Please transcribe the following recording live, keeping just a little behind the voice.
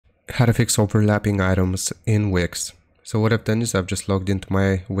how to fix overlapping items in Wix. So what I've done is I've just logged into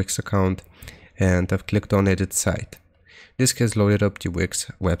my Wix account and I've clicked on Edit Site. This has loaded up the Wix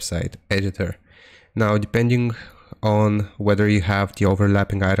website editor. Now, depending on whether you have the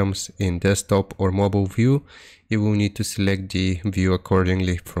overlapping items in desktop or mobile view, you will need to select the view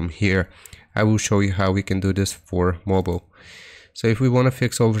accordingly from here. I will show you how we can do this for mobile. So if we want to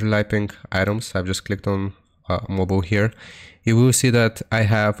fix overlapping items, I've just clicked on mobile here. You will see that I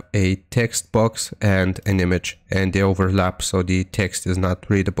have a text box and an image, and they overlap, so the text is not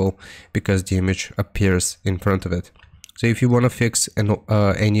readable because the image appears in front of it. So if you want to fix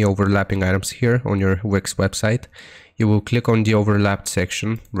any overlapping items here on your Wix website, you will click on the overlapped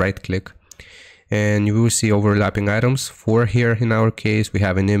section, right click, and you will see overlapping items. For here in our case, we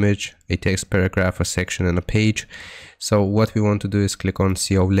have an image, a text paragraph, a section, and a page. So what we want to do is click on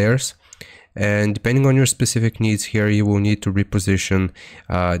CO layers. And depending on your specific needs here, you will need to reposition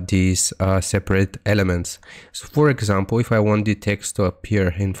these separate elements. So for example, if I want the text to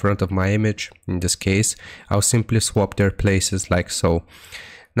appear in front of my image, in this case, I'll simply swap their places like so.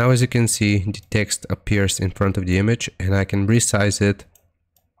 Now, as you can see, the text appears in front of the image, and I can resize it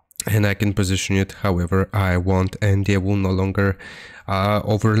and I can position it however I want, and they will no longer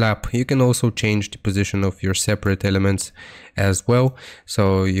overlap. You can also change the position of your separate elements as well,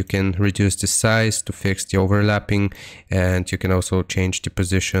 so you can reduce the size to fix the overlapping, and you can also change the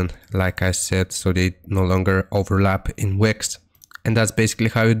position, like I said, so they no longer overlap in Wix. And that's basically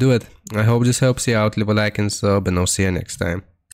how you do it. I hope this helps you out. Leave a like and sub, and I'll see you next time.